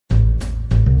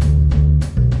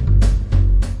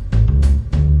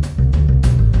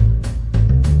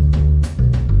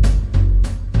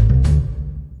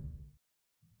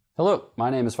My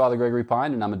name is Father Gregory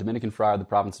Pine, and I'm a Dominican friar of the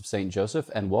province of St.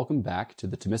 Joseph, and welcome back to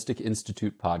the Thomistic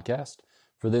Institute podcast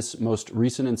for this most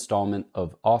recent installment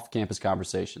of Off-Campus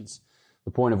Conversations, the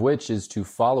point of which is to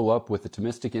follow up with a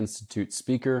Thomistic Institute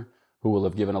speaker who will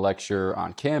have given a lecture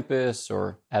on campus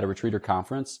or at a retreat or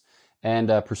conference, and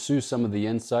pursue some of the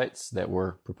insights that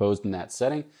were proposed in that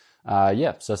setting,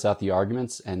 suss out the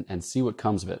arguments and see what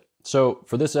comes of it. So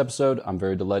for this episode, I'm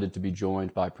very delighted to be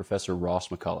joined by Professor Ross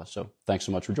McCullough. So thanks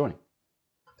so much for joining.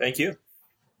 Thank you.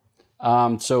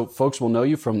 So folks will know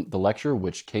you from the lecture,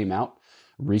 which came out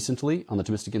recently on the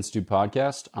Thomistic Institute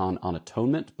podcast on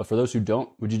atonement. But for those who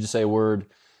don't, would you just say a word,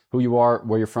 who you are,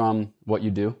 where you're from, what you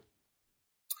do?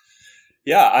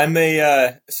 Yeah, I'm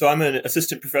an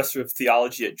assistant professor of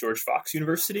theology at George Fox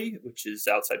University, which is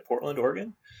outside Portland,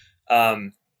 Oregon.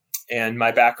 And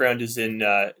my background is in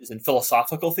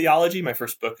philosophical theology. My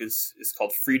first book is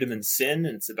called Freedom and Sin,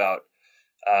 and it's about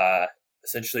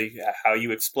essentially how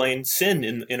you explain sin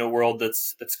in a world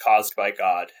that's caused by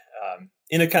God,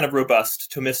 in a kind of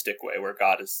robust Thomistic way, where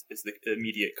God is the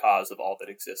immediate cause of all that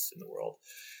exists in the world.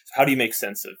 So how do you make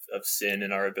sense of sin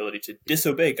and our ability to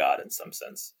disobey God in some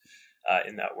sense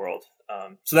in that world?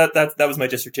 So that was my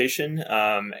dissertation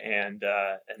and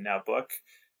now book.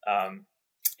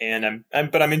 And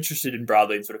I'm interested in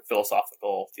broadly in sort of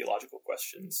philosophical, theological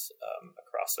questions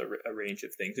across a range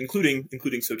of things, including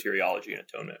soteriology and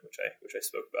atonement, which I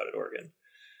spoke about at Oregon,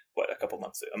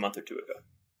 a month or two ago.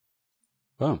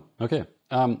 Oh, okay.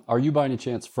 Are you by any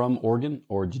chance from Oregon,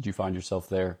 or did you find yourself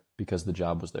there because the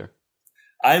job was there?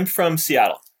 I'm from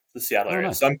Seattle, the Seattle area.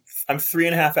 Nice. So I'm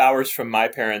 3.5 hours from my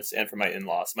parents and from my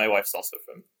in-laws. My wife's also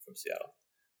from Seattle.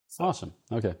 So. Awesome.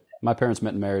 Okay. My parents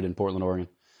met and married in Portland, Oregon.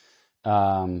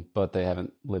 But they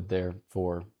haven't lived there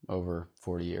for over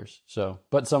 40 years. So,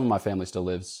 but some of my family still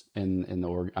lives in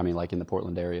the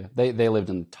Portland area. They lived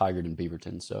in Tigard and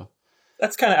Beaverton. So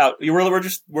that's kind of out.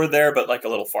 We're there, but like a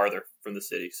little farther from the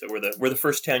city. So we're the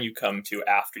first town you come to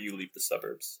after you leave the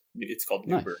suburbs. It's called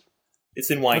Newburgh. Nice.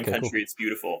 It's in wine country. Cool. It's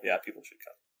beautiful. Yeah, people should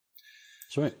come.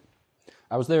 Sweet.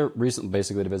 I was there recently,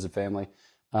 basically to visit family.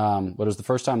 But it was the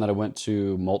first time that I went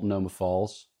to Multnomah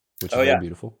Falls, which is very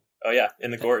beautiful. Oh yeah, in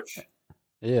the gorge.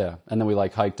 Yeah, and then we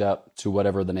hiked up to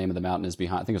whatever the name of the mountain is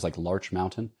behind. I think it was Larch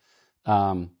Mountain.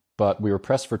 But we were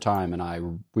pressed for time,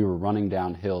 and we were running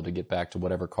downhill to get back to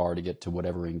whatever car to get to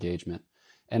whatever engagement,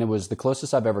 and it was the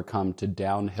closest I've ever come to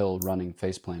downhill running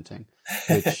face planting,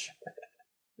 which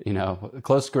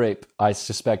close scrape. I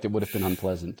suspect it would have been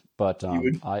unpleasant, but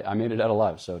I made it out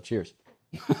alive. So cheers.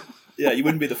 Yeah, you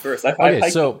wouldn't be the first. Yeah,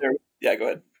 go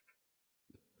ahead.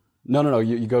 No,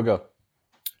 you go.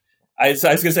 I was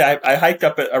going to say, I hiked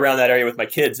up around that area with my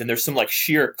kids, and there's some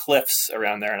sheer cliffs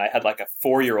around there. And I had a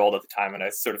 4-year-old at the time, and I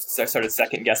started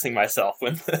second guessing myself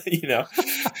when,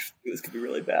 this could be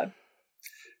really bad,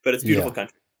 but it's beautiful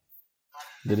country.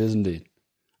 It is indeed.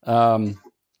 I'm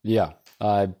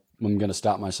going to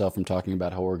stop myself from talking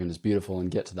about how Oregon is beautiful and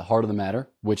get to the heart of the matter,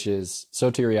 which is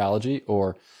soteriology,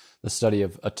 or the study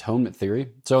of atonement theory.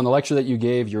 So in the lecture that you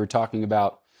gave, you were talking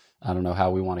about, I don't know how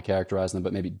we want to characterize them,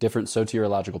 but maybe different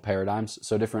soteriological paradigms.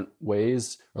 So different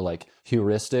ways or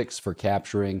heuristics for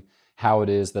capturing how it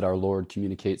is that our Lord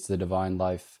communicates the divine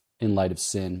life in light of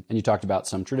sin. And you talked about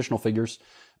some traditional figures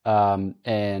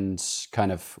and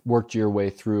kind of worked your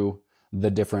way through the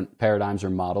different paradigms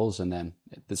or models. And then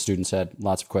the students had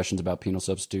lots of questions about penal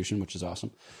substitution, which is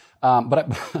awesome. But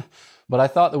I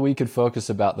thought that we could focus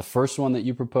about the first one that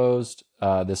you proposed,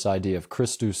 this idea of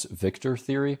Christus Victor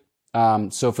theory.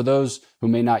 So for those who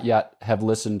may not yet have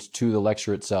listened to the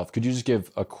lecture itself, could you just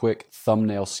give a quick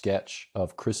thumbnail sketch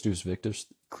of Christus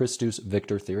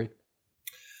Victor theory?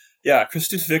 Yeah,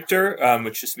 Christus Victor,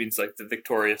 which just means the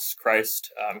victorious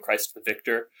Christ, Christ the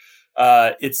victor.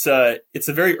 It's a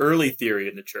very early theory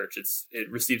in the church.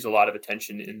 It receives a lot of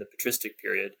attention in the patristic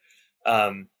period.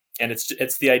 And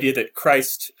it's the idea that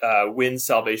Christ wins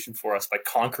salvation for us by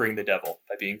conquering the devil,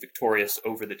 by being victorious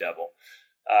over the devil.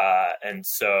 And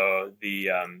so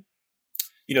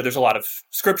there's a lot of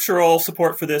scriptural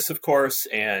support for this, of course,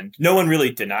 and no one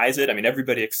really denies it. I mean,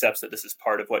 everybody accepts that this is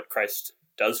part of what Christ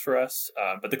does for us.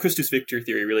 But the Christus Victor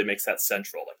theory really makes that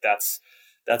central. That's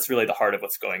really the heart of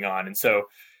what's going on. And so,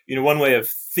 one way of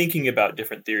thinking about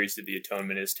different theories of the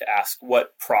atonement is to ask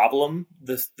what problem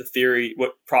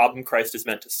what problem Christ is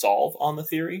meant to solve on the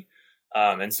theory.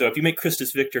 And so if you make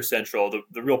Christus Victor central,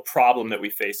 the real problem that we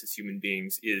face as human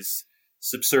beings is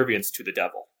subservience to the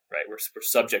devil, right? We're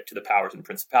subject to the powers and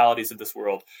principalities of this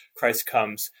world. Christ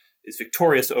comes, is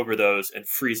victorious over those, and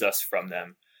frees us from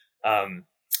them.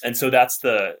 And so that's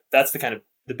the kind of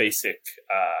the basic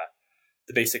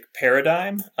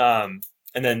paradigm.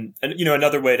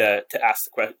 another way to ask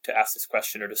this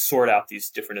question, or to sort out these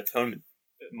different atonement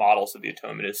models of the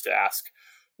atonement, is to ask,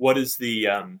 what is it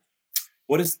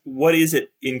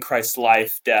in Christ's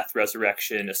life, death,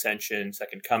 resurrection, ascension,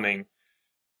 second coming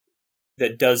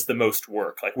that does the most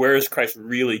work? Like, where is Christ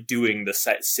really doing the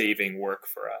saving work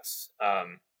for us?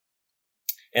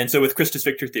 And so with Christus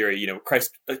Victor theory,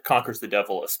 Christ conquers the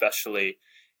devil, especially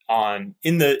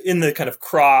in the kind of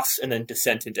cross, and then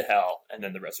descent into hell, and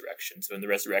then the resurrection. So in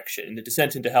the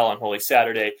descent into hell on Holy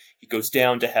Saturday, he goes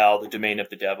down to hell, the domain of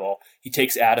the devil. He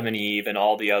takes Adam and Eve and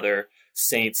all the other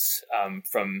saints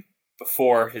from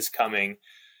before his coming,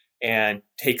 and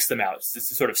takes them out.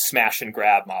 It's a sort of smash and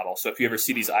grab model. So if you ever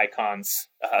see these icons,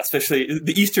 especially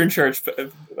the Eastern Church,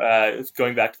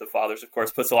 going back to the Fathers, of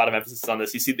course, puts a lot of emphasis on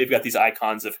this. You see, they've got these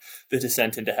icons of the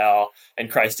descent into hell, and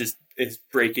Christ is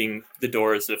breaking the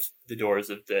doors of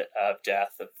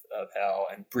death, of hell,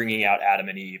 and bringing out Adam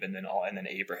and Eve, and then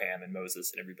Abraham and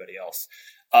Moses and everybody else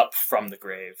up from the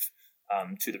grave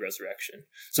to the resurrection.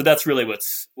 So that's really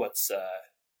what's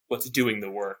doing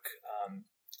the work.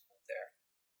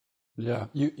 Yeah,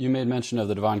 you made mention of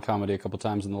the Divine Comedy a couple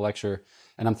times in the lecture,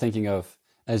 and I'm thinking of,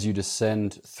 as you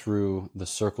descend through the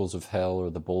circles of hell, or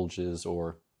the bulges,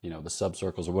 or the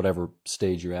subcircles, or whatever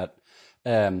stage you're at,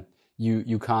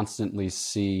 you constantly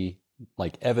see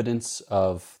like evidence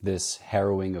of this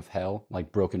harrowing of hell,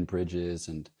 like broken bridges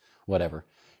and whatever,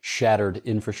 shattered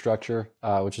infrastructure,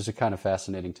 which is a kind of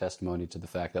fascinating testimony to the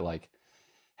fact that like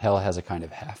hell has a kind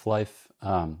of half-life.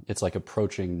 It's like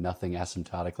approaching nothing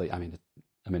asymptotically. I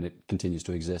mean, it continues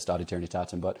to exist ad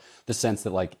eternitatem, but the sense that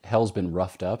like hell's been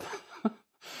roughed up.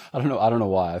 I don't know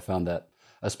why I found that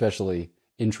especially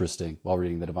interesting while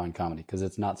reading the Divine Comedy, because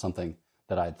it's not something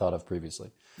that I had thought of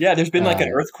previously. Yeah, there's been like an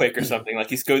earthquake or something. Like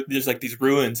there's like these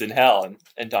ruins in hell,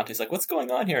 and Dante's like, "What's going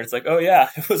on here?" And it's like, "Oh yeah,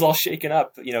 it was all shaken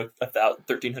up,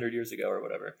 1,300 years ago or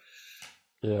whatever."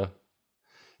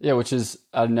 Yeah, which is,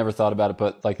 I never thought about it,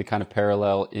 but like the kind of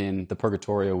parallel in the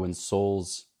Purgatorio when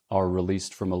souls are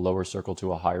released from a lower circle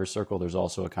to a higher circle, there's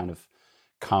also a kind of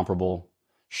comparable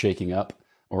shaking up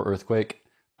or earthquake.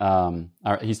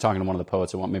 He's talking to one of the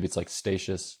poets, maybe it's like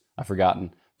Statius, I've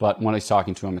forgotten, but when he's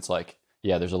talking to him, it's like,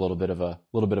 yeah, there's a little bit of a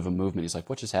movement. He's like,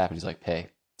 what just happened? He's like, hey,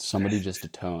 somebody just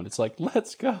atoned. It's like,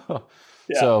 let's go.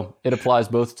 Yeah. So it applies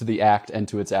both to the act and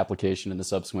to its application in the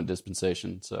subsequent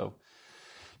dispensation. So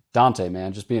Dante,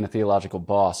 man, just being a theological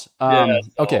boss.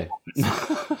 Okay.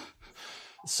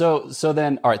 So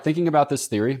then, all right, thinking about this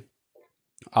theory,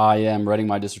 I am writing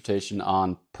my dissertation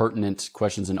on pertinent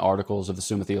questions and articles of the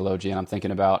Summa Theologiae, and I'm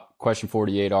thinking about question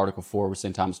 48, article 4, where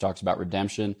St. Thomas talks about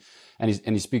redemption, and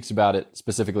he speaks about it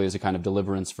specifically as a kind of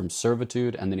deliverance from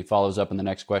servitude, and then he follows up in the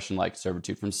next question like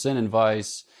servitude from sin and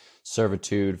vice,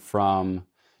 servitude from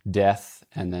death,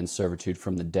 and then servitude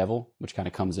from the devil, which kind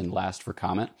of comes in last for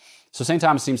comment. So St.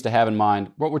 Thomas seems to have in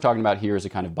mind what we're talking about here is a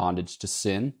kind of bondage to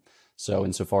sin. So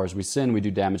insofar as we sin, we do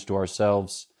damage to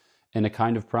ourselves in a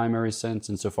kind of primary sense,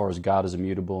 insofar as God is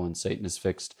immutable and Satan is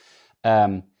fixed.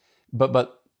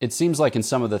 But it seems like in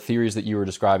some of the theories that you were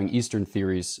describing, Eastern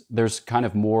theories, there's kind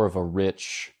of more of a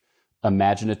rich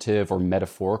imaginative or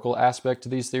metaphorical aspect to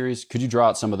these theories. Could you draw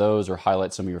out some of those or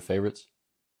highlight some of your favorites?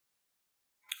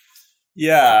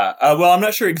 Yeah. Well, I'm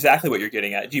not sure exactly what you're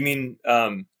getting at. Do you mean...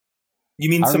 I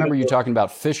remember you talking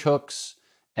about fish hooks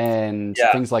and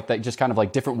things like that, just kind of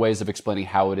like different ways of explaining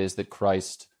how it is that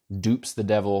Christ dupes the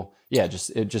devil. Yeah,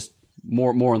 just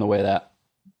more in the way of that.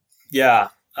 Yeah.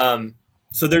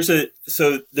 So there's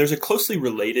a closely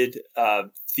related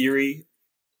theory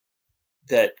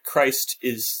that Christ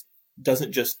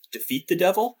doesn't just defeat the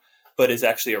devil, but is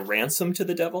actually a ransom to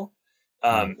the devil.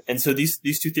 And so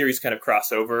these two theories kind of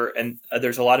cross over, and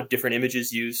there's a lot of different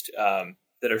images used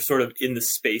that are sort of in the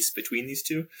space between these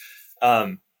two.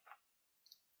 And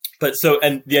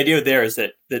the idea there is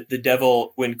that the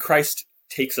devil, when Christ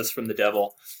takes us from the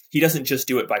devil, he doesn't just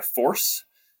do it by force,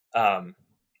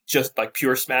 just like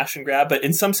pure smash and grab, but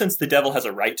in some sense, the devil has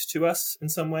a right to us in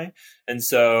some way. And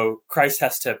so Christ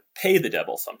has to pay the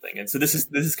devil something. And so this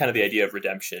is kind of the idea of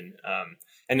redemption.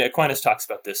 And Aquinas talks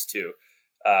about this too,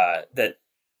 that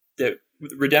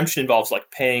redemption involves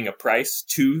like paying a price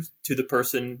to the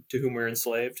person to whom we're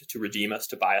enslaved to redeem us,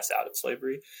 to buy us out of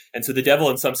slavery. And so the devil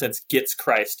in some sense gets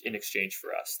Christ in exchange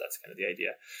for us. That's kind of the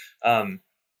idea.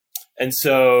 And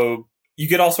so you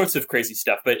get all sorts of crazy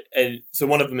stuff. And so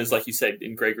one of them is, like you said,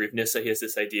 in Gregory of Nyssa, he has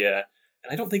this idea,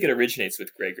 and I don't think it originates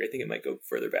with Gregory. I think it might go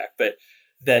further back, but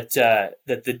that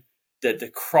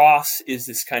the cross is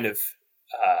this kind of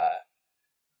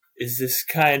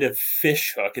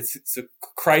fish hook. So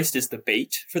Christ is the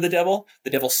bait for the devil. The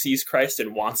devil sees Christ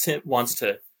and wants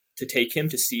to to take him,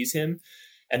 to seize him.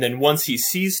 And then once he's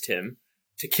seized him,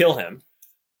 to kill him,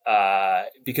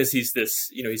 because he's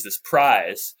this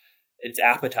prize. It's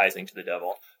appetizing to the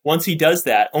devil. Once he does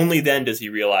that, only then does he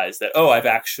realize that, oh, I've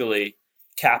actually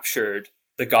captured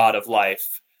the God of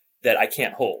life that I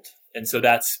can't hold. And so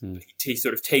he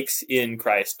sort of takes in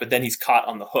Christ, but then he's caught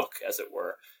on the hook, as it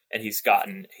were, and he's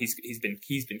been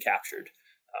captured.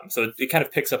 So it kind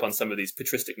of picks up on some of these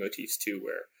patristic motifs too,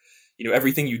 where,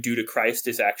 everything you do to Christ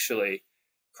is actually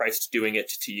Christ doing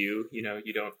it to you. You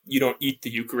don't eat the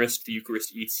Eucharist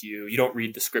eats you. You don't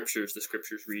read the scriptures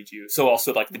read you. So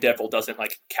also, like, the devil doesn't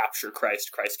like capture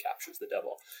Christ captures the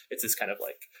devil. It's this kind of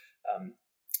like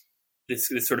this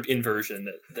sort of inversion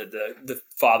that the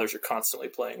fathers are constantly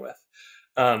playing with.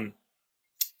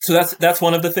 So that's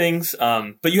one of the things.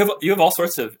 But you have all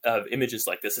sorts of images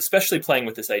like this, especially playing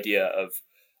with this idea of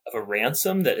a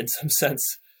ransom that in some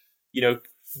sense,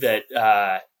 that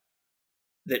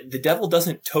the devil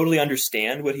doesn't totally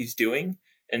understand what he's doing.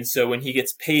 And so when he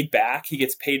gets paid back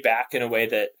in a way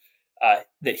that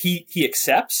he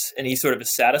accepts and he sort of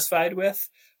is satisfied with,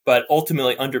 but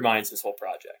ultimately undermines his whole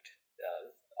project,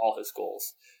 all his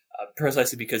goals,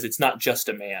 precisely because it's not just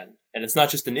a man, and it's not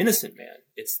just an innocent man.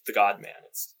 It's the God man.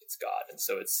 It's God. And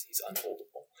so he's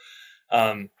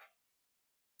unholdable.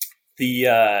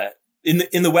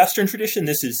 In the Western tradition,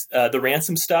 this is the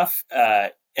ransom stuff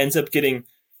ends up getting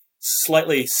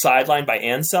slightly sidelined by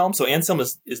Anselm. So Anselm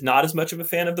is not as much of a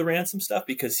fan of the ransom stuff,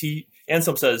 because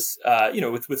Anselm says,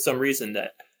 with some reason,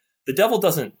 that the devil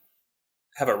doesn't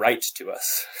have a right to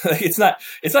us. It's not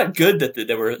good that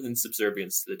we're in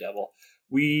subservience to the devil.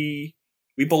 We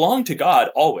belong to God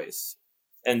always.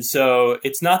 And so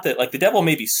it's not that, like, the devil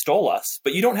maybe stole us,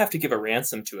 but you don't have to give a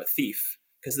ransom to a thief,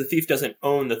 because the thief doesn't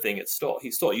own the thing he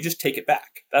stole. You just take it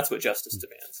back. That's what justice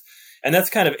demands. And that's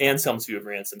kind of Anselm's view of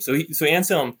ransom. So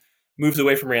Anselm moves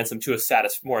away from ransom to a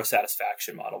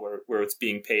satisfaction model, where it's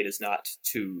being paid is not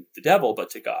to the devil, but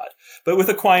to God. But with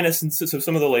Aquinas, and so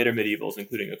some of the later medievals,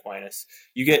 including Aquinas,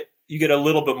 you get a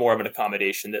little bit more of an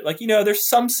accommodation that, like, there's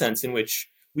some sense in which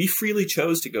we freely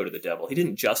chose to go to the devil. He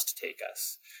didn't just take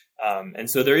us. And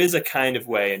so there is a kind of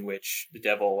way in which the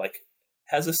devil, like,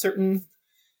 has a certain,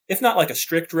 if not like a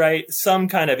strict right, some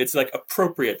kind of, it's like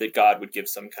appropriate that God would give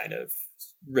some kind of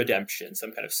redemption,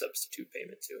 some kind of substitute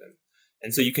payment to him.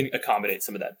 And so you can accommodate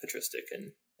some of that patristic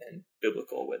and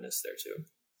biblical witness there too.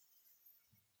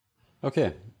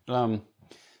 Okay.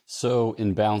 So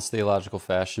in balanced theological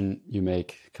fashion, you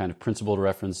make kind of principled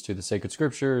reference to the sacred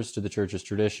scriptures, to the church's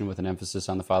tradition, with an emphasis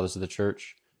on the fathers of the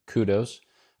church. Kudos.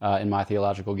 In my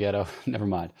theological ghetto, never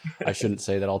mind. I shouldn't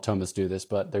say that all Thomists do this,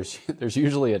 but there's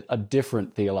usually a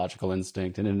different theological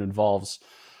instinct, and it involves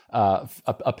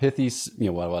a pithy,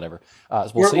 whatever.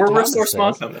 We're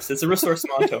ressourcement Thomists. It's a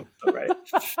ressourcement Thomist, right?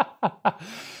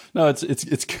 No,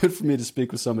 it's good for me to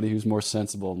speak with somebody who's more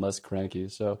sensible and less cranky.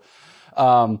 So,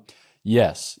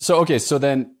 yes. So, okay. So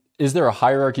then, is there a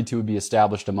hierarchy to be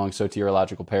established among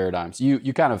soteriological paradigms?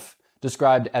 You kind of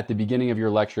described at the beginning of your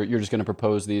lecture, you're just going to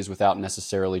propose these without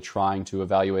necessarily trying to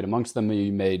evaluate amongst them.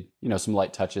 You made, some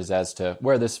light touches as to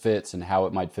where this fits and how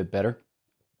it might fit better.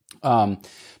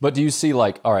 But do you see,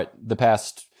 like, all right, the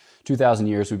past 2,000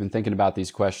 years we've been thinking about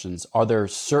these questions. Are there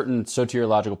certain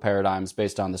soteriological paradigms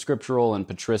based on the scriptural and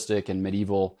patristic and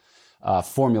medieval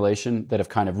formulation that have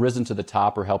kind of risen to the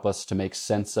top or help us to make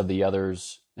sense of the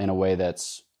others in a way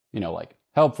that's, like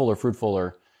helpful or fruitful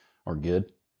or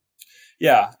good?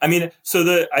 Yeah. I mean,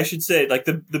 so I should say, like,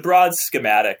 the broad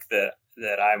schematic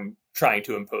that I'm trying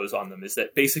to impose on them is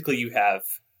that basically you have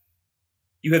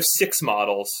 6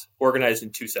 models organized in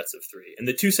 2 sets of 3. And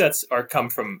the 2 sets come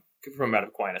from out of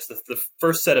Aquinas. The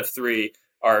first set of 3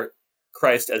 are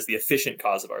Christ as the efficient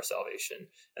cause of our salvation.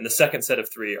 And the second set of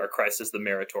 3 are Christ as the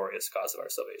meritorious cause of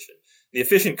our salvation. The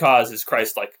efficient cause is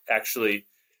Christ, like, actually,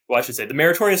 I should say, the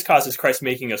meritorious cause is Christ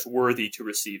making us worthy to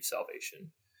receive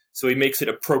salvation. So he makes it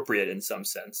appropriate in some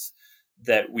sense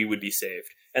that we would be saved.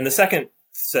 And the second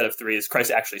set of 3 is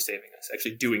Christ actually saving us,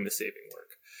 actually doing the saving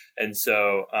work. And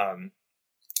so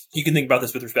you can think about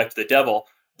this with respect to the devil.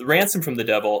 The ransom from the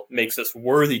devil makes us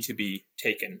worthy to be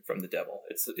taken from the devil.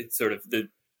 It's sort of the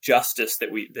justice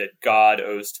that God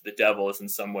owes to the devil is in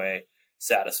some way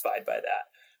satisfied by that.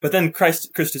 But then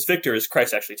Christus Victor is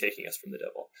Christ actually taking us from the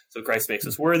devil. So Christ makes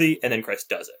us worthy, and then Christ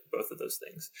does it, both of those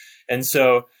things. And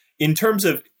so in terms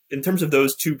of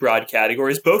those 2 broad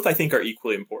categories, both I think are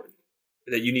equally important,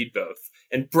 that you need both.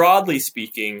 And broadly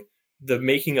speaking, the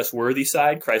making us worthy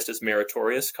side, Christ as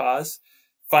meritorious cause,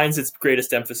 finds its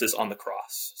greatest emphasis on the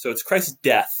cross. So it's Christ's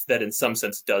death that in some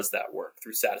sense does that work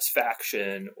through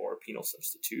satisfaction or penal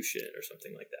substitution or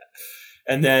something like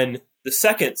that. And then the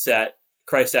second set,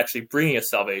 Christ actually bringing us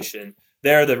salvation,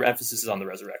 there the emphasis is on the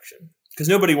resurrection. Because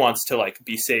nobody wants to like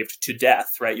be saved to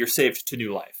death, right? You're saved to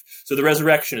new life. So the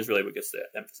resurrection is really what gets the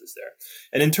emphasis there.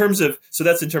 And in terms of, so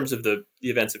that's in terms of the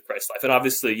events of Christ's life. And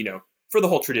obviously, you know, for the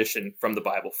whole tradition from the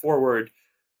Bible forward,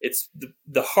 it's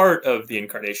the heart of the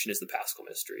incarnation is the Paschal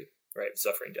mystery, right?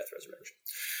 Suffering, death, resurrection.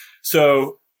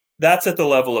 So that's at the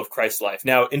level of Christ's life.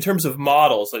 Now, in terms of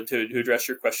models, like to address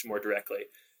your question more directly,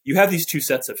 you have these two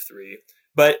sets of three.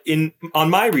 But on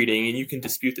my reading, and you can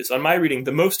dispute this, on my reading,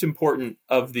 the most important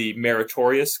of the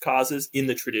meritorious causes in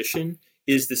the tradition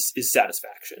is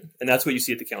satisfaction. And that's what you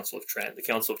see at the Council of Trent. The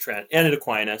Council of Trent and at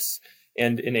Aquinas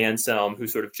and in Anselm, who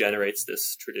sort of generates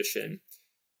this tradition,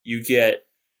 you get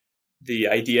the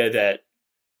idea that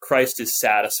Christ is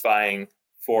satisfying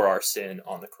for our sin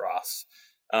on the cross.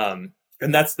 And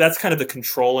that's kind of the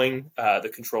controlling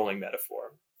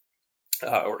metaphor.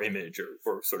 Or image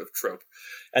or sort of trope.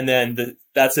 And then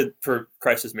that's it for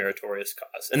Christ's meritorious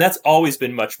cause. And that's always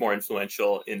been much more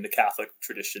influential in the Catholic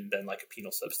tradition than like a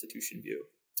penal substitution view.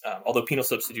 Although penal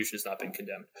substitution has not been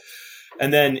condemned.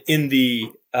 And then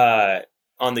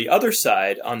on the other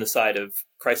side, on the side of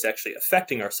Christ actually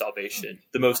affecting our salvation,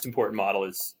 the most important model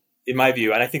is, in my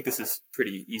view, and I think this is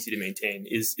pretty easy to maintain,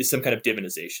 is some kind of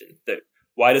divinization. That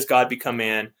why does God become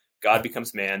man? God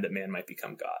becomes man that man might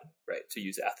become God, right? To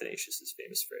use Athanasius's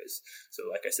famous phrase. So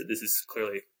like I said, this is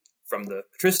clearly from the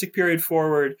patristic period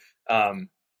forward.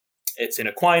 It's in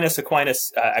Aquinas.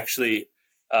 Aquinas actually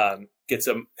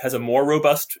has a more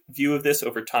robust view of this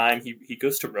over time. He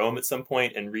goes to Rome at some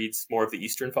point and reads more of the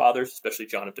Eastern Fathers, especially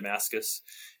John of Damascus.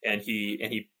 And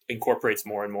he incorporates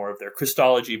more and more of their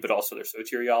Christology, but also their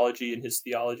soteriology in his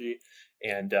theology.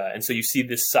 And so you see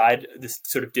this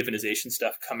sort of divinization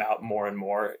stuff come out more and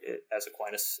more as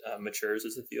Aquinas matures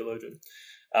as a theologian.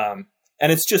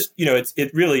 And it's just, you know,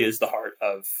 it really is the heart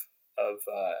of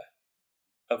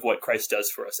what Christ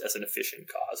does for us as an efficient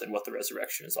cause and what the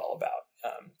resurrection is all about.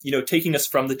 You know, taking us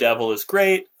from the devil is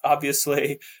great,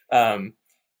 obviously. You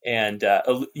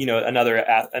know,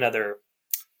 another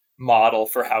model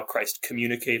for how Christ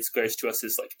communicates grace to us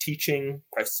is like teaching.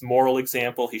 Christ's moral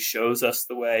example. He shows us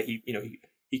the way.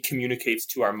 He communicates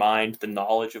to our mind the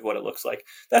knowledge of what it looks like.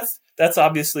 That's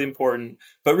obviously important,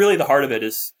 but really the heart of it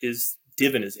is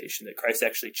divinization, that Christ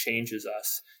actually changes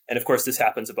us. And of course, this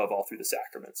happens above all through the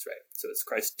sacraments, right? So it's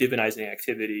Christ's divinizing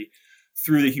activity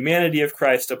through the humanity of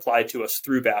Christ applied to us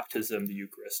through baptism, the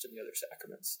Eucharist, and the other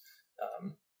sacraments.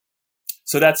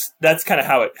 So that's kind of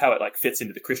how it like fits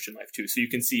into the Christian life too. So you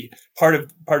can see part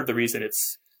of the reason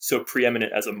it's so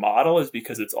preeminent as a model is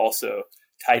because it's also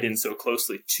tied in so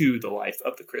closely to the life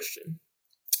of the Christian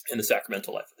and the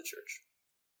sacramental life of the church.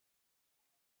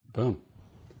 Boom.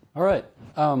 All right.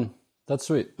 That's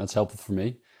sweet. That's helpful for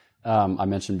me. I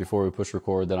mentioned before we push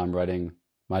record that I'm writing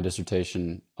my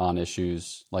dissertation on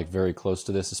issues like very close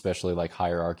to this, especially like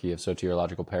hierarchy of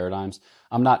soteriological paradigms.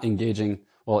 I'm not engaging,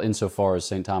 well, insofar as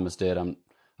St. Thomas did, I'm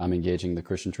engaging the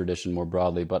Christian tradition more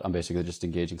broadly, but I'm basically just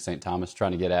engaging St. Thomas,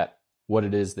 trying to get at what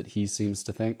it is that he seems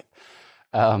to think.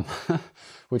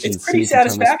 Which it's pretty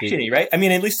satisfaction-y, right? I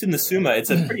mean, at least in the Summa, it's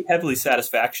a pretty heavily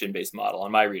satisfaction-based model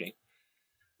on my reading.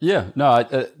 Yeah, no,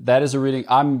 that is a reading.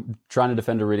 I'm trying to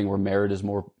defend a reading where merit is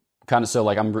more kind of so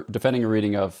like I'm defending a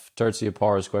reading of Tertia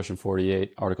Par's question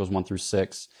 48, Articles 1 through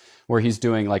 6, where he's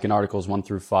doing like in Articles 1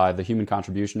 through 5, the human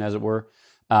contribution, as it were,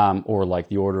 or like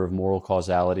the order of moral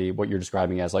causality, what you're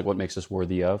describing as like what makes us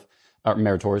worthy of,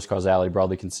 meritorious causality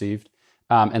broadly conceived.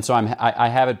 And so I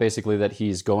have it basically that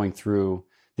he's going through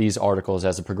these articles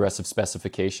as a progressive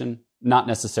specification, not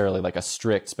necessarily like a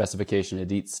strict specification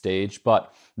at each stage,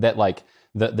 but that like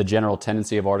the general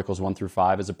tendency of Articles 1 through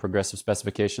 5 is a progressive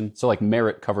specification. So like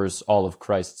merit covers all of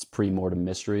Christ's pre-mortem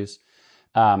mysteries.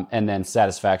 And then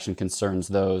satisfaction concerns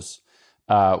those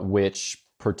which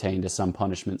pertain to some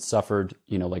punishment suffered,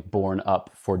 you know, like borne up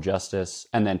for justice,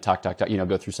 and then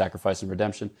go through sacrifice and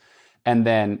redemption. And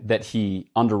then that he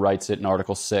underwrites it in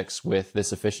Article 6 with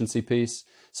this efficiency piece.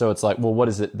 So it's like, well, what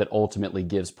is it that ultimately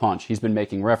gives punch? He's been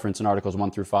making reference in Articles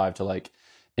 1 through 5 to like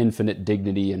infinite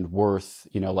dignity and worth,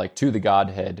 you know, like to the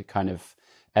Godhead kind of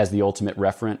as the ultimate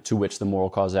referent to which the moral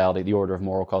causality, the order of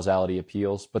moral causality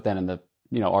appeals. But then in the,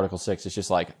 you know, Article 6, it's just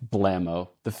like blammo,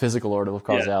 the physical order of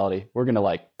causality. Yeah. We're going to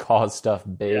like cause stuff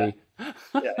big.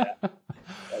 Yeah,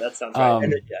 that sounds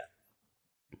right.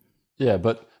 Yeah,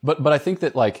 but I think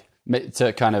that like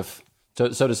to kind of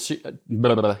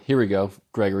here we go,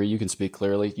 Gregory. You can speak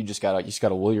clearly. You just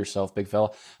gotta will yourself, big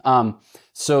fella.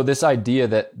 So this idea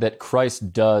that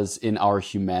Christ does in our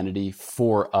humanity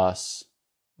for us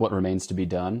what remains to be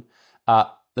done.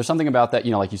 There's something about that,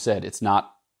 you know, like you said, it's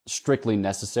not strictly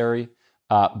necessary.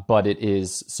 but it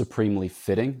is supremely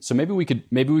fitting. So maybe we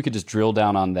could just drill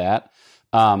down on that.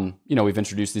 We've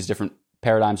introduced these different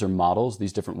paradigms or models,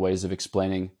 these different ways of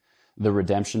explaining the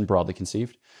redemption broadly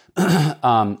conceived.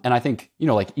 And I think,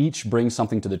 like each brings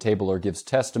something to the table or gives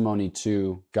testimony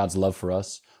to God's love for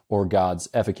us or God's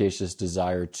efficacious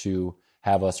desire to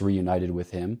have us reunited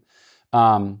with him.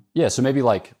 So maybe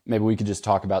we could just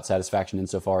talk about satisfaction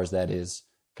insofar as that is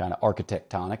kind of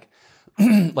architectonic.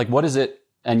 Like what is it?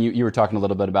 And you were talking a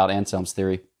little bit about Anselm's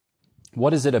theory.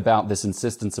 What is it about this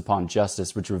insistence upon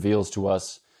justice which reveals to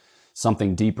us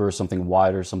something deeper, something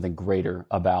wider, something greater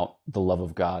about the love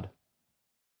of God?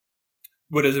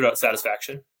 What is it about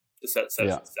satisfaction? The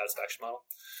satisfaction model?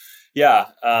 Yeah.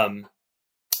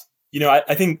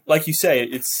 I think, like you say,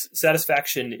 it's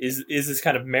satisfaction is this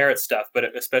kind of merit stuff, but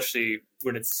especially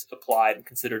when it's applied and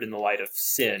considered in the light of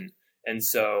sin. And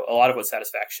so a lot of what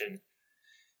satisfaction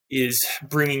is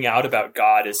bringing out about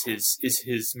God is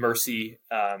his mercy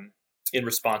in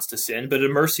response to sin, but a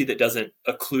mercy that doesn't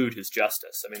occlude his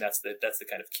justice. I mean, that's the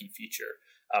kind of key feature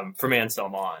from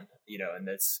Anselm on, and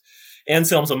that's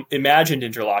Anselm's imagined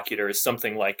interlocutor is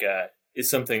something like a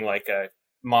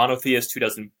monotheist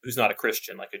who's not a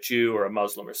Christian, like a Jew or a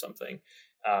Muslim or something.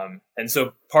 And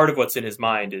so part of what's in his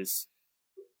mind is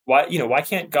why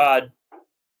can't God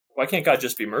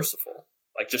just be merciful?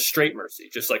 Like just straight mercy,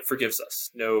 just like forgives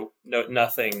us.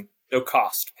 Nothing, no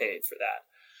cost paid for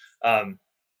that.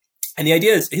 And the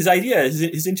idea is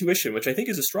his intuition, which I think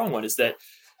is a strong one, is that,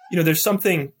 there's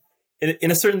something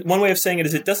in a certain, one way of saying it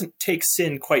is it doesn't take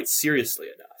sin quite seriously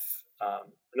enough.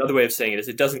 Another way of saying it is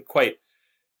it doesn't quite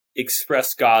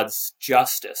express God's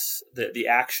justice, the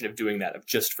action of doing that, of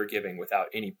just forgiving without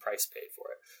any price paid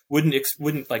for it,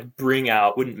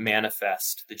 wouldn't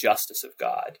manifest the justice of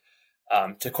God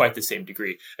to quite the same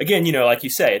degree. Again, like you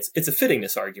say, it's a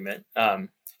fittingness argument.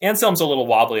 Anselm's a little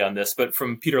wobbly on this, but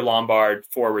from Peter Lombard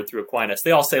forward through Aquinas,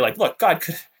 they all say look, God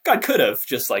could have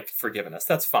just forgiven us.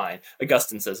 That's fine.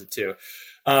 Augustine says it too.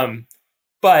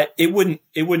 But it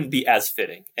wouldn't be as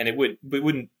fitting, and it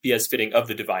wouldn't be as fitting of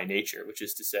the divine nature, which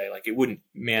is to say, it wouldn't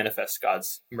manifest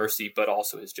God's mercy, but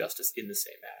also his justice in the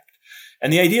same act.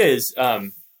 And the idea is,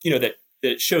 that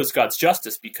it shows God's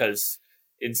justice because,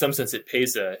 in some sense, it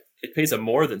pays a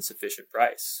more than sufficient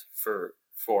price for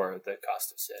the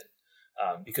cost of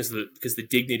sin, because the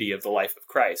dignity of the life of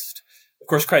Christ. Of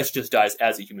course, Christ just dies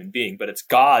as a human being, but it's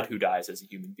God who dies as a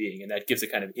human being, and that gives a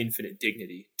kind of infinite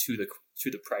dignity to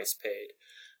the price paid.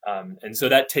 And so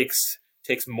that takes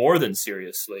more than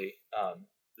seriously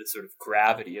the sort of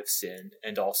gravity of sin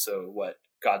and also what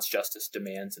God's justice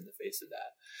demands in the face of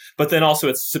that. But then also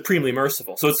it's supremely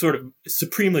merciful. So it's sort of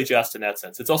supremely just in that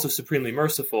sense. It's also supremely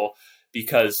merciful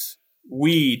because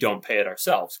we don't pay it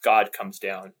ourselves. God comes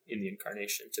down in the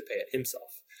incarnation to pay it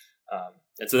himself.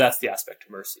 And so that's the aspect of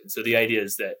mercy. And so the idea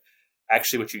is that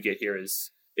actually what you get here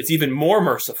is it's even more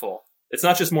merciful. It's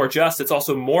not just more just, it's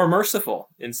also more merciful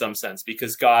in some sense,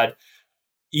 because God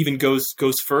even goes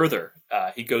further.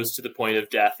 He goes to the point of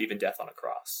death, even death on a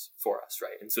cross for us,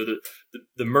 right? And so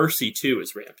the mercy too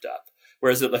is ramped up.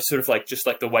 Whereas it sort of just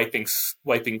like the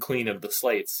wiping clean of the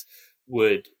slates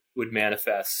would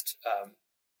manifest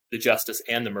the justice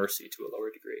and the mercy to a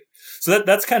lower degree. So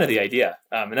that's kind of the idea,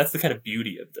 and that's the kind of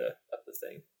beauty of the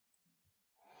thing.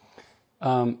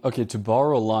 Okay, to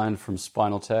borrow a line from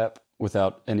Spinal Tap,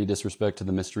 without any disrespect to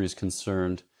the mysteries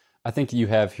concerned, I think you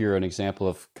have here an example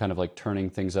of kind of turning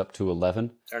things up to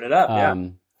 11. Turn it up, yeah.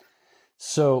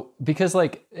 So because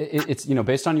it's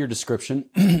based on your description,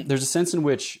 there's a sense in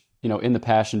which in the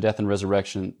passion, death, and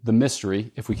resurrection, the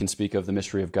mystery, if we can speak of the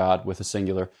mystery of God with a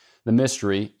singular, the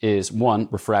mystery is one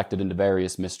refracted into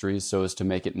various mysteries so as to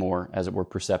make it more, as it were,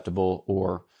 perceptible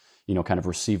or kind of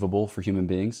receivable for human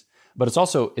beings. But it's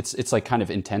also it's kind of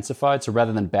intensified. So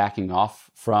rather than backing off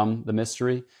from the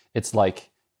mystery, it's like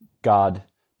God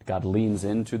leans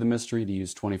into the mystery, to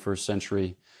use 21st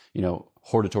century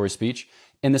hortatory speech,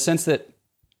 in the sense that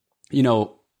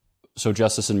so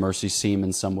justice and mercy seem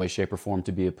in some way, shape, or form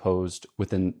to be opposed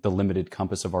within the limited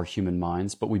compass of our human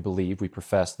minds, but we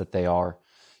profess that they are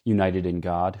united in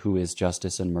God, who is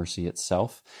justice and mercy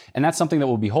itself. And that's something that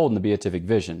we'll behold in the beatific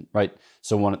vision, right?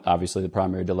 So obviously the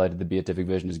primary delight of the beatific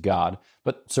vision is God,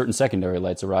 but certain secondary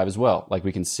lights arrive as well. Like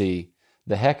we can see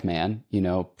the heck, man,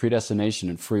 predestination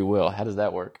and free will. How does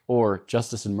that work? Or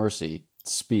justice and mercy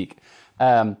speak.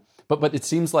 But it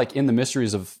seems like in the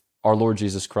mysteries of our Lord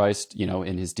Jesus Christ,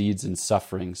 in his deeds and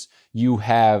sufferings, you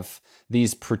have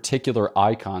these particular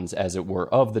icons, as it were,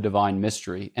 of the divine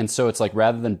mystery. And so it's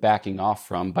rather than backing off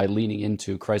from, by leaning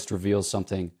into, Christ reveals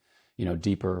something,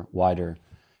 deeper, wider,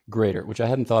 greater, which I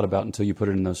hadn't thought about until you put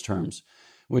it in those terms.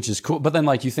 which is cool. But then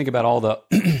like you think about all the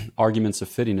arguments of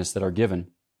fittingness that are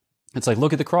given. It's like,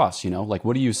 look at the cross, like,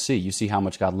 what do you see? You see how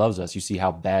much God loves us. You see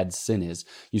how bad sin is.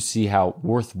 You see how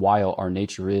worthwhile our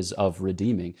nature is of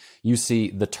redeeming. You see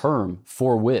the term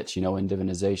for which, in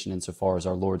divinization, insofar as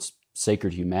our Lord's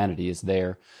sacred humanity is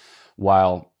there,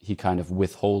 while he kind of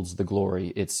withholds the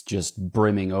glory, it's just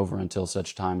brimming over until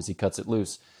such time as he cuts it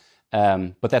loose.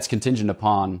 But that's contingent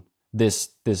upon this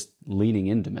leaning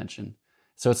in dimension.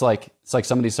 So it's like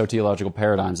some of these soteriological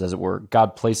paradigms, as it were.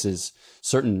 God places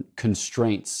certain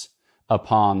constraints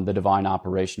upon the divine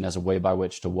operation as a way by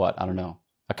which to what? I don't know,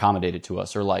 accommodate it to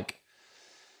us, or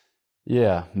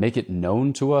make it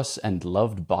known to us and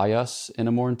loved by us in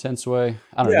a more intense way.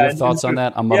 I don't know. Do you have thoughts on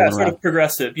that? I'm muddling around. Sort of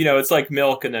progressive. It's like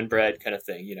milk and then bread kind of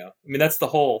thing. I mean, that's the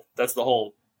whole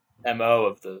MO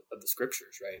of the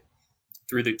scriptures, right?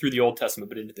 Through the Old Testament,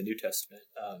 but into the New Testament,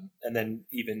 and then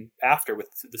even after, with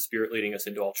the Spirit leading us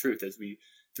into all truth, as we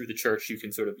through the church, you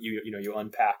can sort of you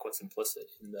unpack what's implicit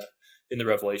in the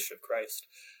revelation of Christ.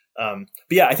 But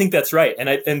yeah, I think that's right,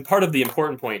 and part of the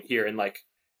important point here,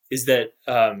 is that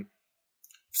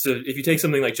so if you take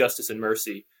something like justice and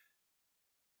mercy,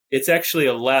 it's actually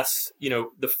a less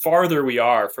the farther we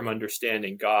are from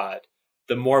understanding God,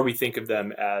 the more we think of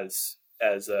them as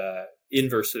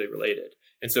inversely related.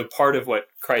 And so part of what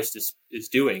Christ is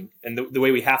doing, and the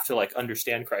way we have to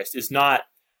understand Christ is not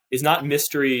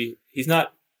mystery. He's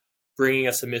not bringing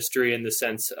us a mystery in the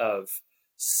sense of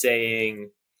saying,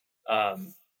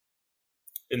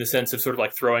 in the sense of sort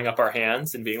of throwing up our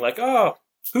hands and being like, oh,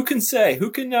 who can say, who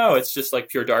can know? It's just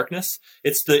pure darkness.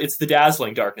 It's the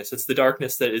dazzling darkness. It's the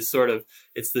darkness that is sort of,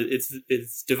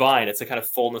 it's divine. It's a kind of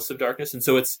fullness of darkness. And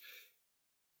so it's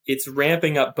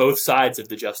ramping up both sides of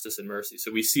the justice and mercy.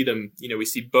 So we see them, we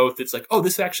see both. It's like, oh,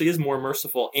 this actually is more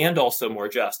merciful and also more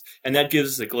just. And that gives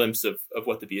us a glimpse of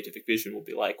what the beatific vision will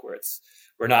be like, where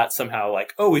we're not somehow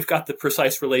oh, we've got the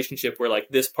precise relationship where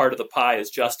this part of the pie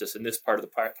is justice and this part of the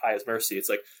pie is mercy.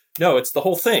 It's no, it's the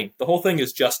whole thing. The whole thing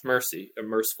is just mercy, a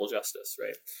merciful justice,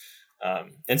 right?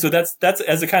 And so that's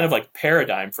as a kind of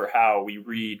paradigm for how we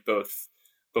read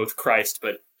both Christ,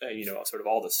 but sort of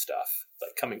all this stuff,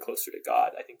 coming closer to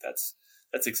God. I think that's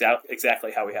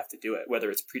exactly how we have to do it,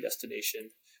 whether it's predestination,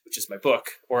 which is my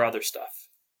book, or other stuff.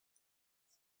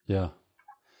 Yeah.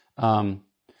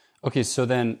 Okay. So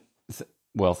then,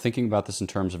 thinking about this in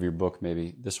terms of your book,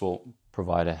 maybe this will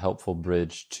provide a helpful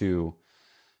bridge to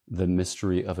the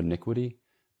mystery of iniquity.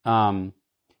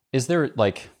 Is there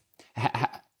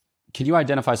can you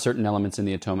identify certain elements in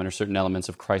the atonement or certain elements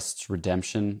of Christ's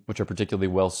redemption, which are particularly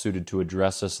well suited to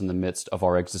address us in the midst of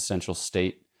our existential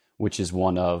state, which is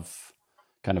one of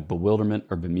kind of bewilderment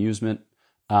or bemusement?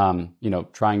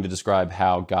 Trying to describe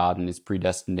how God in his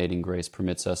predestinating grace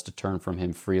permits us to turn from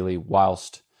him freely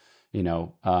whilst,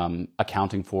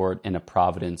 accounting for it in a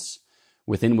providence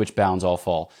within which bounds all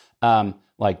fall.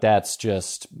 That's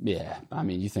just, I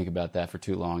mean, you think about that for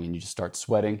too long and you just start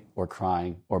sweating or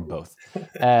crying or both.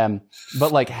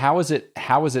 But how is it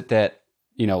that,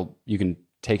 you can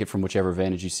take it from whichever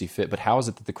vantage you see fit, but how is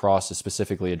it that the cross is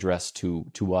specifically addressed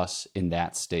to us in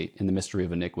that state, in the mystery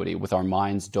of iniquity, with our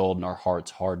minds dulled and our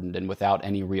hearts hardened, and without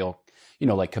any real,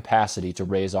 capacity to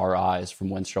raise our eyes from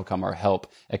whence shall come our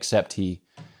help, except he'd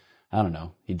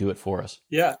do it for us.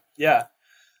 Yeah. Yeah.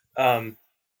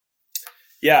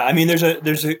 I mean, there's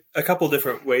a couple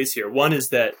different ways here. One is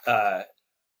that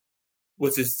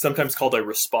what is sometimes called a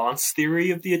response theory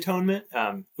of the atonement,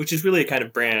 which is really a kind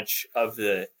of branch of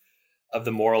the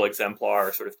moral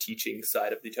exemplar sort of teaching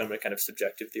side of the atonement, kind of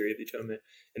subjective theory of the atonement.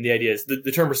 And the idea is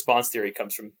the term response theory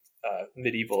comes from a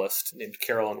medievalist named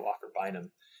Caroline Walker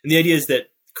Bynum. And the idea is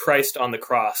that Christ on the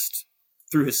cross,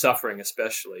 through his suffering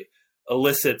especially,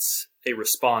 elicits a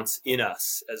response in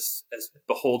us as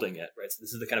beholding it, right? So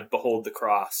this is the kind of behold the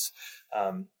cross,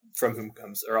 from whom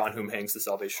comes, or on whom hangs the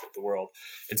salvation of the world.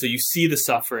 And so you see the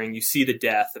suffering, you see the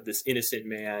death of this innocent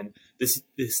man. This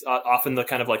often the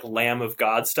kind of Lamb of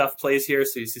God stuff plays here.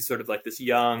 So you see sort of this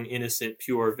young, innocent,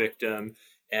 pure victim,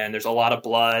 and there's a lot of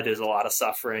blood, there's a lot of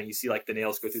suffering. You see the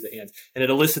nails go through the hands, and it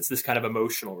elicits this kind of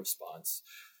emotional response,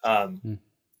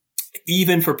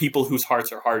 even for people whose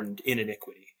hearts are hardened in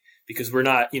iniquity. Because we're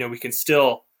not, we can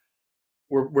still,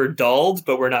 we're dulled,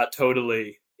 but we're not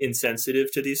totally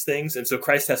insensitive to these things. And so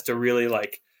Christ has to really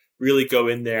go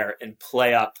in there and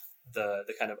play up the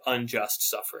kind of unjust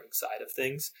suffering side of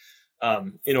things,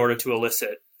 in order to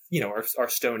elicit, our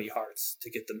stony hearts, to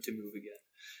get them to move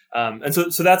again. And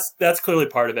so that's clearly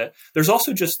part of it. There's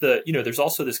also just there's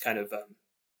also this kind of,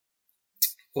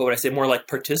 what would I say, more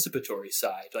participatory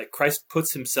side. Christ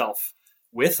puts himself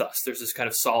with us. There's this kind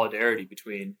of solidarity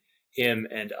between him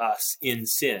and us in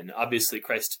sin. Obviously,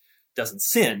 Christ doesn't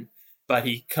sin, but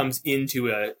he comes into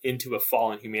a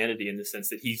fallen humanity in the sense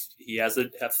that he has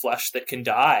a flesh that can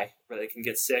die, where they can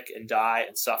get sick and die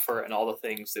and suffer, and all the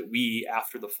things that we,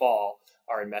 after the fall,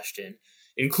 are enmeshed in,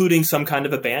 including some kind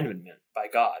of abandonment by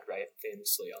God, right?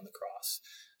 Famously on the cross.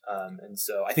 And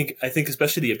so I think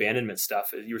especially the abandonment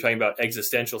stuff, you were talking about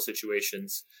existential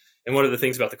situations. And one of the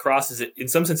things about the cross is that in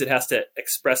some sense it has to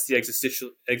express the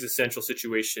existential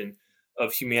situation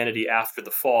of humanity after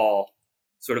the fall,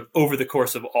 sort of over the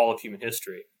course of all of human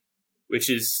history, which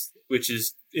is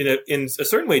in a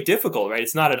certain way difficult, right?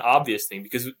 It's not an obvious thing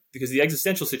because the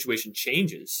existential situation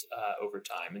changes over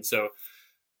time. And so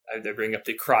I bring up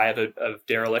the cry of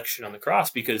dereliction on the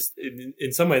cross because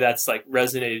in some way that's like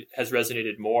has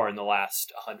resonated more in the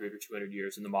last 100 or 200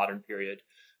 years in the modern period,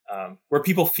 where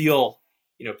people feel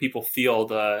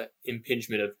the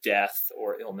impingement of death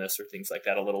or illness or things like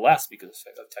that a little less because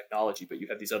of technology. But you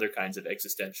have these other kinds of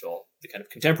the kind of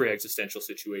contemporary existential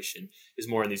situation is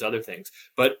more in these other things.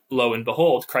 But lo and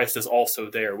behold, Christ is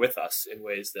also there with us in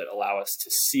ways that allow us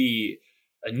to see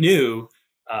anew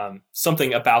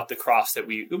something about the cross that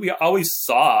we always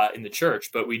saw in the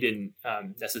church, but we didn't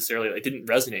necessarily, it didn't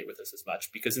resonate with us as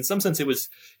much because in some sense it was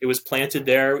planted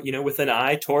there, with an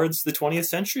eye towards the 20th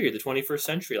century or the 21st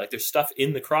century. Like there's stuff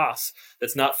in the cross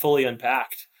that's not fully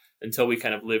unpacked until we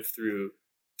kind of live through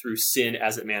sin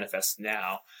as it manifests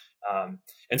now.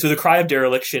 And so the cry of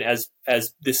dereliction as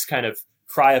this kind of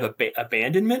cry of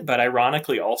abandonment, but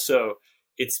ironically also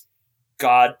it's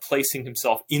God placing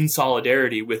himself in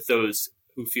solidarity with those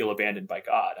who feel abandoned by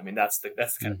God. I mean, that's the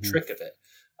kind of trick of it.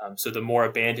 So the more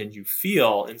abandoned you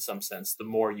feel, in some sense, the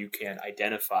more you can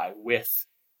identify with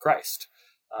Christ.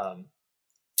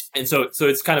 And so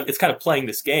it's kind of playing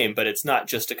this game, but it's not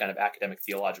just a kind of academic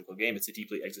theological game. It's a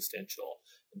deeply existential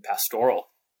and pastoral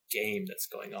game that's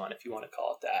going on, if you want to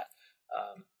call it that.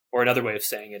 Or another way of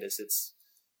saying it is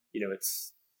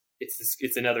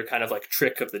it's another kind of like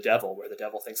trick of the devil where the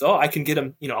devil thinks, oh, I can get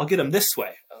him, I'll get him this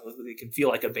way. They can feel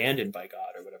like abandoned by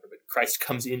God or whatever, but Christ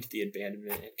comes into the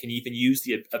abandonment and can even use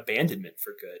the abandonment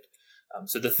for good.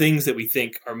 So the things that we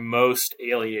think are most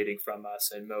alienating from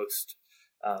us and most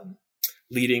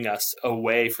leading us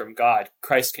away from God,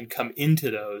 Christ can come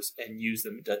into those and use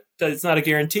them. It's not a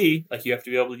guarantee. Like you have to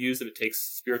be able to use them. It takes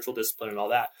spiritual discipline and all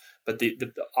that, but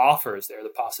the offer is there. The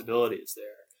possibility is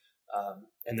there.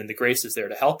 And then the grace is there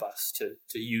to help us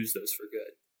to use those for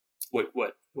good,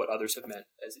 what others have meant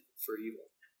as for evil.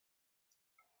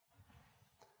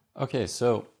 Okay,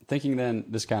 so thinking then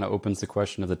this kind of opens the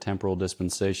question of the temporal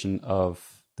dispensation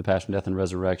of the passion, death, and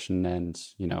resurrection and,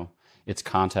 its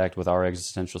contact with our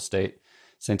existential state.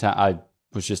 Same time, I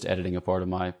was just editing a part of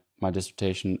my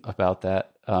dissertation about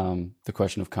that. The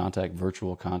question of contact,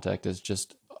 virtual contact, is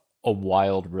just a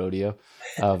wild rodeo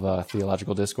of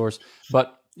theological discourse.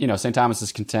 But St. Thomas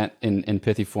is content in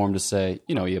pithy form to say,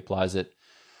 he applies it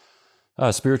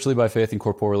spiritually by faith and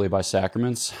corporeally by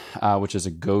sacraments, which is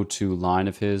a go-to line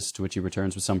of his to which he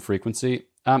returns with some frequency.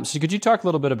 So could you talk a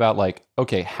little bit about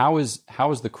how is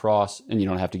the cross, and you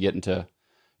don't have to get into,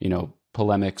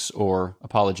 polemics or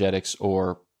apologetics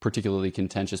or particularly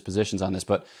contentious positions on this,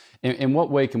 but in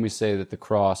what way can we say that the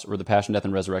cross or the passion, death,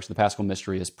 and resurrection, the Paschal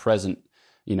mystery is present,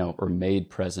 or made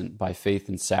present by faith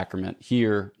and sacrament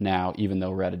here now, even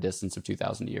though we're at a distance of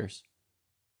 2,000 years?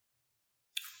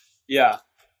 Yeah.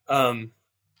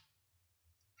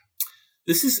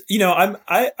 This is,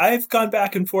 I've gone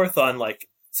back and forth on like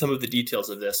some of the details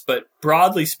of this, but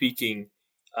broadly speaking,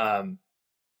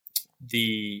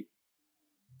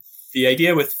 the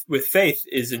idea with faith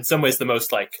is in some ways the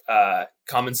most like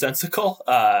commonsensical,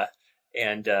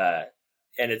 and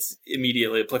it's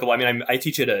immediately applicable. I mean, I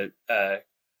teach at a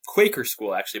Quaker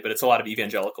school actually, but it's a lot of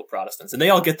evangelical Protestants, and they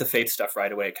all get the faith stuff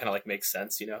right away. It kind of like makes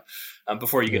sense,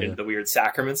 before you get into the weird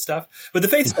sacrament stuff. But the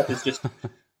faith stuff is just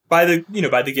by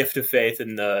the gift of faith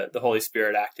and the Holy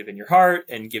Spirit active in your heart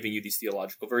and giving you these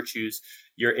theological virtues,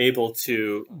 you're able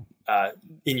to,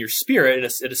 in your spirit,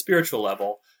 at a spiritual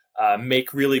level,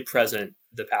 make really present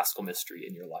the Paschal mystery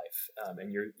in your life,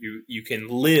 and you can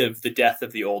live the death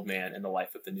of the old man and the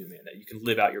life of the new man. That you can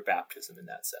live out your baptism in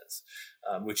that sense,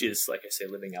 which is, like I say,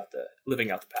 living out the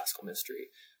Paschal mystery,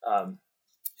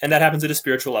 and that happens at a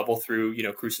spiritual level through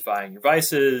crucifying your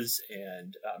vices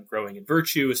and growing in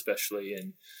virtue, especially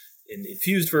in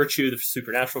infused virtue, the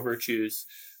supernatural virtues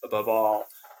above all,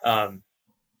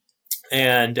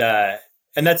 and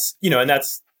that's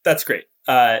great.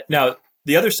 Now,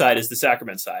 the other side is the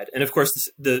sacrament side. And of course,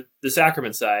 the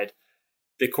sacrament side,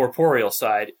 the corporeal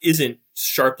side, isn't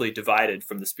sharply divided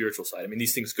from the spiritual side. I mean,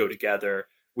 these things go together.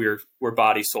 we're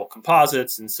body soul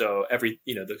composites, and so the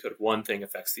kind of one thing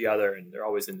affects the other, and they're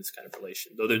always in this kind of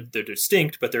relation, though they're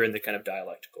distinct, but they're in the kind of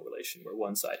dialectical relation where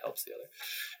one side helps the other.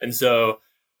 And so,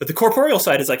 but the corporeal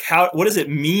side is like, what does it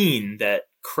mean that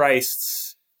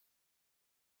Christ's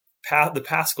the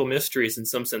Paschal mystery is in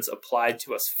some sense applied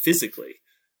to us physically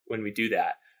when we do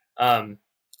that?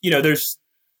 There's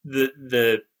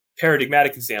the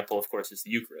paradigmatic example, of course, is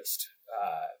the Eucharist,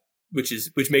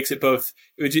 which makes it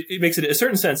in a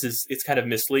certain sense it's kind of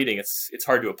misleading. It's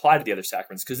hard to apply to the other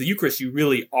sacraments, because the Eucharist, you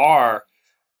really are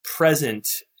present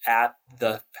at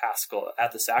the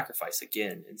sacrifice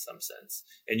again, in some sense,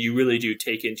 and you really do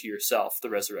take into yourself the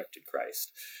resurrected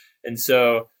Christ. And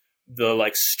so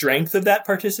the strength of that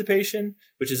participation,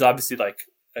 which is obviously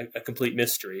a complete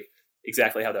mystery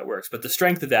exactly how that works, but the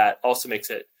strength of that also makes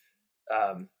it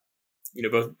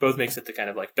both makes it the kind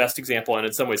of best example, and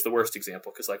in some ways the worst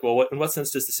example, because in what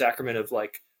sense does the sacrament of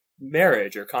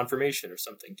marriage or confirmation or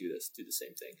something do the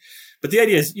same thing? But the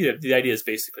idea is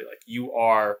basically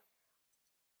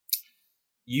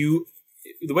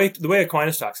the way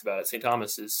Aquinas talks about it, St.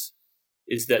 Thomas, is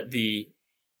that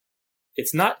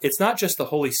it's not just the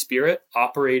Holy Spirit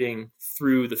operating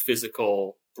through the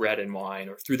physical bread and wine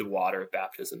or through the water of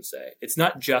baptism, say. It's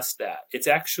not just that. It's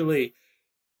actually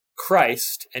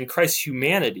Christ and Christ's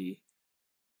humanity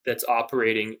that's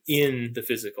operating in the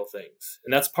physical things.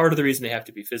 And that's part of the reason they have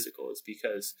to be physical, is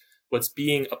because what's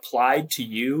being applied to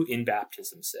you in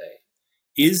baptism, say,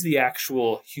 is the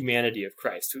actual humanity of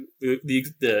Christ.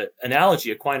 The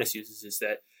analogy Aquinas uses is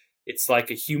that it's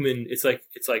like a human, it's like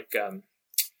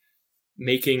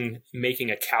making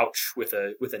a couch with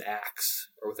an axe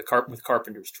or with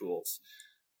carpenter's tools.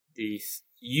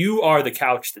 You are the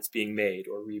couch that's being made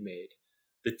or remade.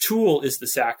 The tool is the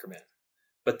sacrament,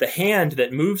 but the hand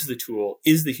that moves the tool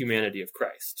is the humanity of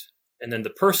Christ. And then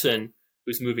the person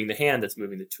who's moving the hand that's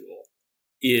moving the tool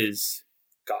is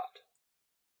God.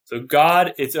 So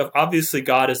it's obviously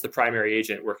God is the primary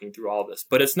agent working through all this,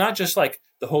 but it's not just like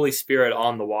the Holy Spirit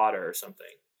on the water or something.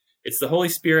 It's the Holy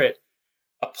Spirit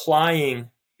applying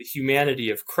the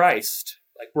humanity of Christ,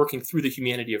 working through the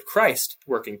humanity of Christ,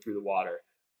 working through the water,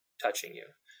 touching you.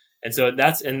 And so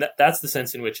that's the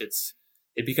sense in which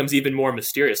it becomes even more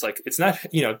mysterious. It's not,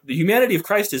 the humanity of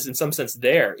Christ is in some sense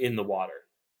there in the water,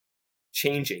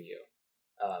 changing you.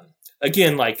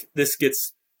 Again, this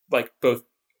gets both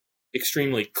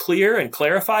extremely clear and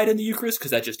clarified in the Eucharist,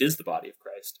 because that just is the body of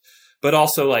Christ. But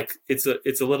also it's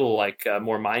a little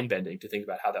more mind bending to think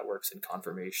about how that works in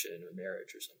confirmation or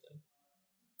marriage or something.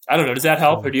 I don't know. Does that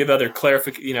help, or do you have other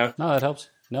clarification? No, that helps.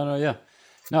 No, yeah.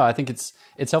 No, I think it's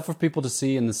helpful for people to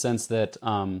see, in the sense that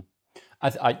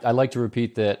I like to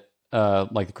repeat that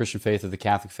the Christian faith or the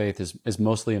Catholic faith is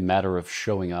mostly a matter of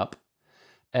showing up,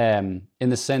 in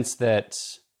the sense that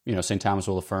St. Thomas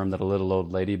will affirm that a little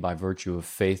old lady, by virtue of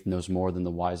faith, knows more than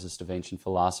the wisest of ancient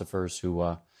philosophers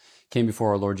who came before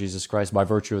our Lord Jesus Christ, by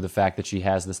virtue of the fact that she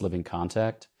has this living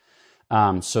contact,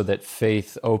 so that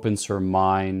faith opens her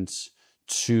mind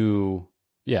to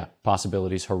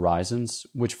possibilities, horizons,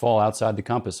 which fall outside the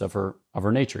compass of her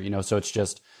nature. So it's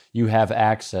just, you have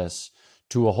access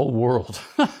to a whole world,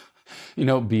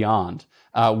 beyond,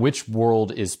 which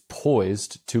world is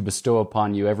poised to bestow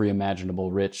upon you every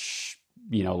imaginable rich,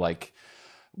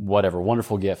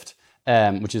 wonderful gift,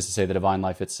 which is to say the divine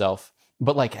life itself.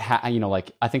 But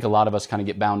I think a lot of us kind of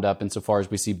get bound up insofar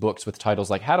as we see books with titles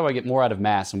like, how do I get more out of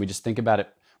Mass? And we just think about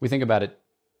it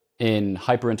in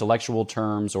hyper-intellectual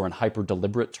terms or in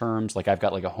hyper-deliberate terms. I've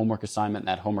got a homework assignment, and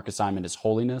that homework assignment is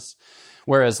holiness.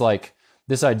 Whereas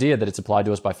this idea that it's applied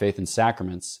to us by faith and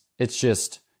sacraments, it's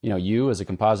just, you as a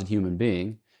composite human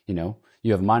being, you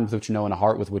have a mind with which to know and a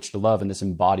heart with which to love in this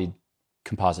embodied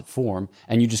composite form,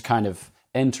 and you just kind of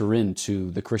enter into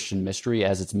the Christian mystery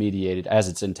as it's mediated, as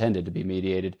it's intended to be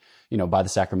mediated, by the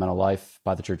sacramental life,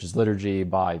 by the church's liturgy,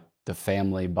 by the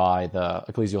family, by the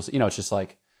ecclesial, it's just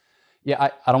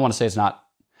I don't want to say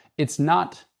it's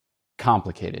not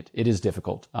complicated. It is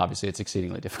difficult. Obviously, it's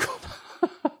exceedingly difficult.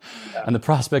 Yeah. And the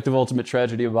prospect of ultimate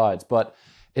tragedy abides. But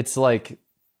it's the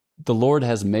Lord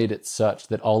has made it such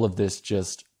that all of this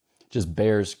just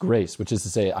bears grace, which is to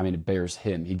say, it bears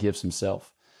him. He gives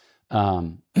himself. Which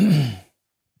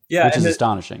is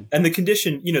astonishing. And the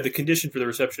condition for the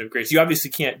reception of grace, you obviously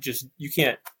can't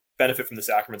benefit from the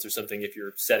sacraments or something if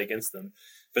you're set against them.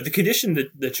 But the condition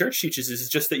that the church teaches is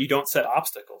just that you don't set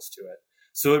obstacles to it.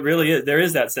 So it really is, there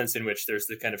is that sense in which there's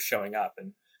the kind of showing up.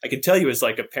 And I can tell you, as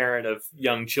a parent of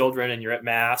young children, and you're at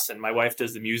Mass, and my wife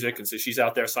does the music, and so she's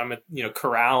out there, so I'm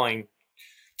corralling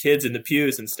kids in the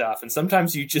pews and stuff. And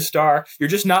sometimes you're just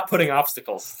not putting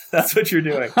obstacles. That's what you're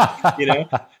doing,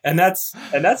 and that's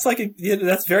like,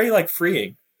 that's very like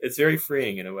freeing. It's very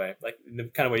freeing in a way, like in the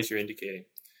kind of ways you're indicating.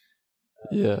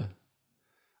 Yeah.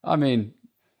 I mean,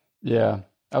 yeah.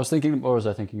 What was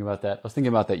I thinking about that? I was thinking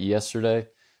about that yesterday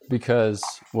because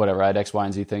whatever, I had X, Y,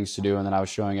 and Z things to do. And then I was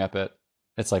showing up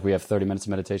it's like we have 30 minutes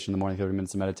of meditation in the morning, 30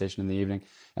 minutes of meditation in the evening.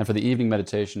 And for the evening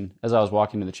meditation, as I was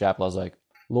walking to the chapel, I was like,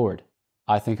 Lord,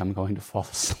 I think I'm going to fall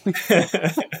asleep.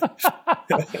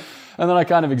 And then I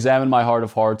kind of examined my heart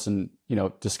of hearts and,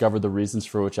 discovered the reasons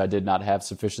for which I did not have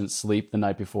sufficient sleep the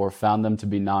night before, found them to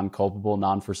be non-culpable,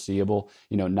 non-foreseeable,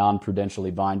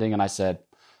 non-prudentially binding. And I said,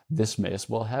 this may as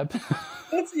well happen.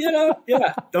 That's,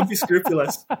 yeah. Don't be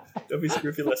scrupulous. Don't be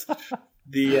scrupulous.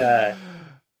 The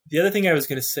other thing I was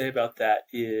going to say about that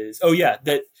is,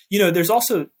 that, there's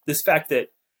also this fact that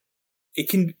it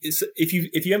can,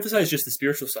 if you emphasize just the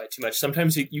spiritual side too much,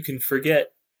 sometimes you can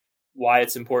forget why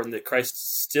it's important that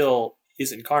Christ still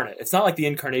is incarnate. It's not like the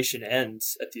incarnation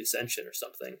ends at the ascension or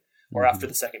something, or after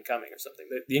the second coming or something.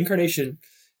 The incarnation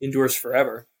endures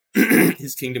forever.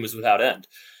 His kingdom is without end.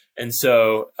 And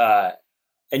so,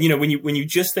 when you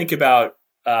just think about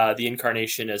the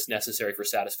incarnation as necessary for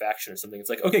satisfaction or something, it's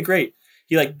like, okay, great.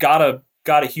 He like got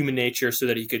a human nature so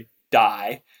that he could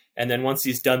die. And then once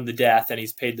he's done the death and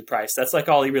he's paid the price, that's like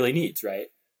all he really needs, right?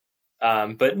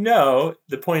 But no,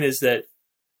 the point is that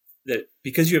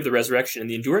because you have the resurrection and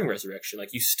the enduring resurrection,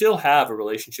 like you still have a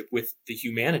relationship with the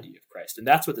humanity of Christ. And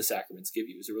that's what the sacraments give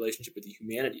you, is a relationship with the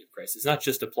humanity of Christ. It's not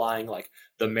just applying like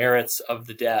the merits of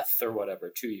the death or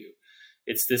whatever to you.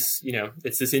 It's this,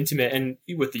 it's this intimate, and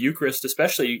with the Eucharist,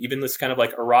 especially, even this kind of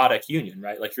like erotic union,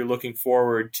 right? Like you're looking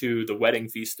forward to the wedding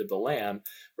feast of the Lamb,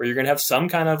 where you're going to have some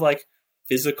kind of like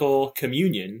physical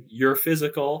communion. You're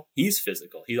physical, he's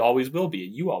physical. He always will be,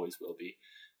 and you always will be.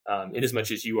 In as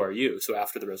much as you are you. So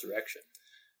after the resurrection.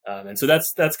 And so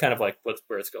that's kind of like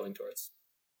where it's going towards.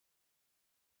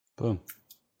 Boom.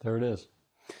 There it is.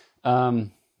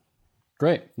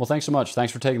 Great. Well, thanks so much.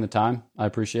 Thanks for taking the time. I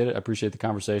appreciate it. I appreciate the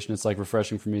conversation. It's like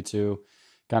refreshing for me too,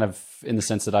 kind of in the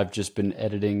sense that I've just been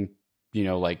editing,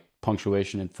 like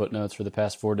punctuation and footnotes for the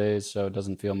past 4 days. So it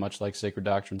doesn't feel much like sacred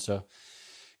doctrine. So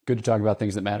good to talk about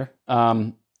things that matter.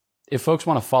 If folks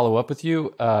want to follow up with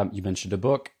you, you mentioned a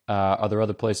book. Are there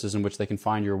other places in which they can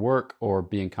find your work or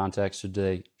be in contact should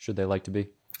they like to be?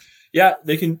 Yeah,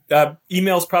 they can.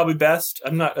 Email's probably best.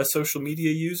 I'm not a social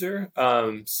media user,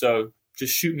 so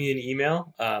just shoot me an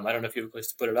email. I don't know if you have a place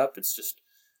to put it up. It's just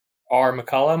R.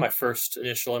 McCullough, my first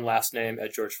initial and last name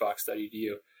at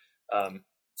georgefox.edu.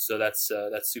 So that's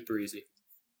super easy.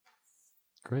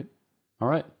 Great. All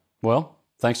right. Well,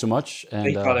 thanks so much. And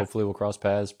Thanks, hopefully we'll cross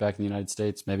paths back in the United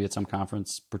States, maybe at some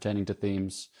conference pertaining to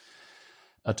themes,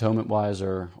 atonement-wise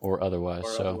or otherwise.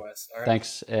 Otherwise. All right.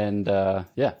 Thanks. And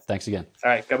thanks again. All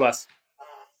right. God bless.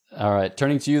 All right.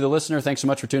 Turning to you, the listener, thanks so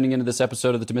much for tuning into this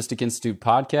episode of the Thomistic Institute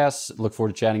podcast. Look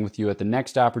forward to chatting with you at the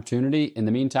next opportunity. In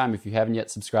the meantime, if you haven't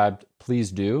yet subscribed,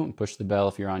 please do, and push the bell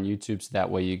if you're on YouTube, so that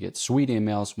way you get sweet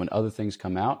emails when other things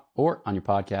come out, or on your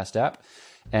podcast app.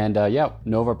 And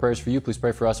know of our prayers for you. Please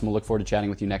pray for us, and we'll look forward to chatting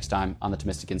with you next time on the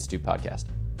Thomistic Institute podcast.